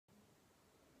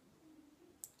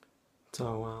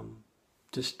So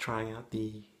just trying out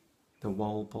the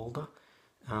Wahl Balder,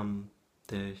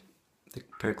 the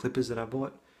pair of clippers that I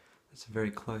bought. It's a very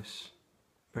close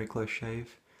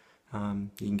shave. You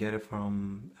can get it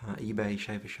from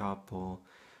ebay-shavershop, or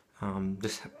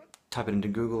just type it into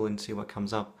Google and see what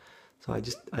comes up. So I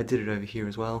did it over here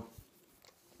as well.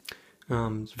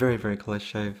 It's very close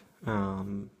shave.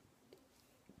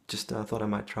 Just thought I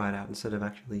might try it out instead of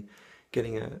actually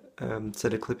getting a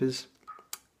set of clippers.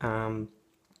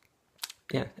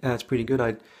 Yeah, it's pretty good.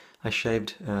 I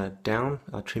shaved down,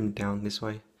 I trimmed down this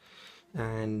way,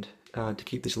 and to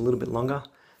keep this a little bit longer,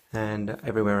 and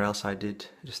everywhere else I did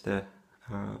just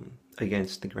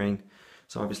against the grain.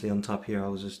 So obviously on top here I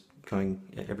was just going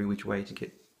every which way to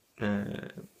get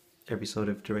every sort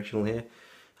of directional hair.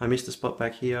 I missed a spot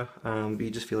back here, but you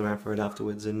just feel around for it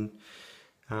afterwards and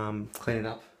clean it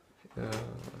up.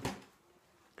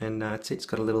 And that's it. It's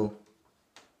got a little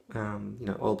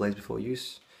oil blades before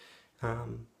use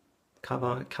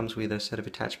cover. It comes with a set of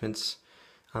attachments,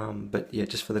 but yeah,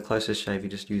 just for the closest shave you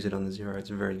just use it on the 0. It's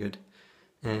very good,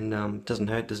 and doesn't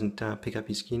hurt, doesn't pick up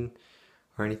your skin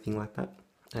or anything like that.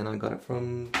 And I got it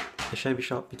from the shaver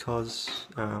shop because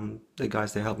the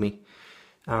guys there helped me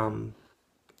and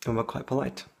were quite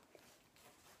polite.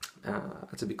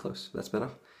 That's a bit close, that's better.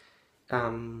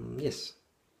 Yes,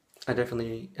 I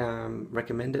definitely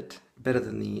recommend it. Better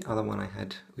than the other one I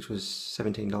had, which was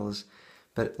 $17,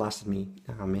 but it lasted me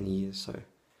many years, so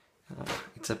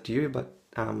it's up to you. But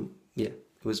yeah,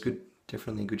 it was good,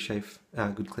 definitely a good shave,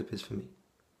 good clippers for me.